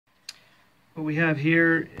What we have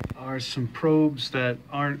here are some probes that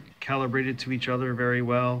aren't calibrated to each other very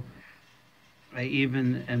well. I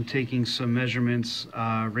even am taking some measurements,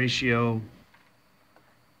 ratio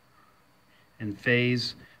and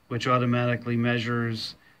phase, which automatically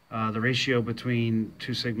measures the ratio between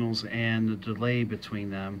two signals and the delay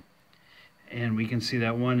between them. And we can see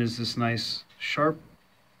that one is this nice sharp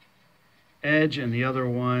edge and the other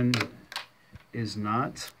one is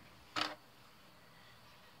not.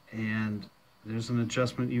 And there's an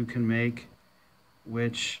adjustment you can make,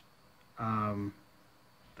 which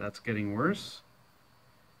that's getting worse.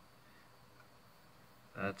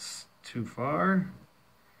 That's too far.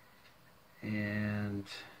 And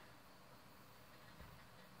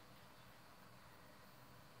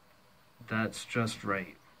that's just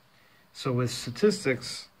right. So with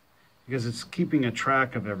statistics, because it's keeping a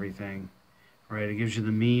track of everything, right? It gives you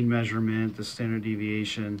the mean measurement, the standard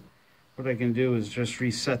deviation. What I can do is just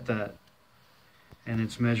reset that. And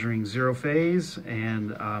it's measuring 0 phase and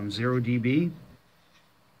 0 dB.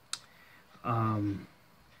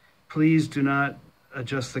 Please do not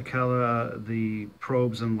adjust the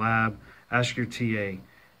probes in lab. Ask your TA.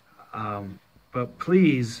 But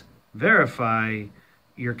please verify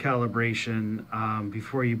your calibration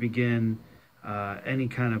before you begin any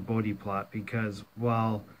kind of Bode plot, because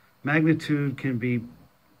while magnitude can be,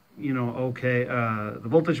 okay, the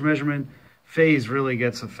voltage measurement, phase really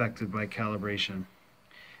gets affected by calibration.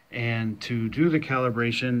 And to do the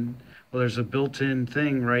calibration, well, there's a built-in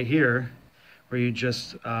thing right here where you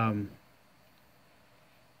just clip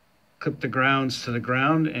the grounds to the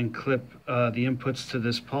ground and clip the inputs to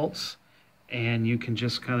this pulse, and you can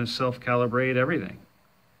just kind of self-calibrate everything.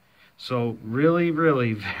 So really,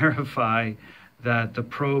 really verify that the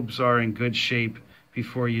probes are in good shape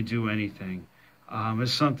before you do anything.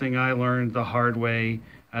 It's something I learned the hard way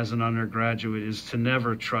as an undergraduate, is to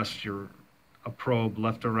never trust a probe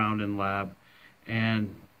left around in lab.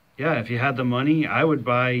 And yeah, if you had the money, I would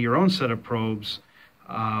buy your own set of probes,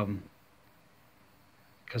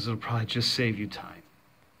 because it'll probably just save you time.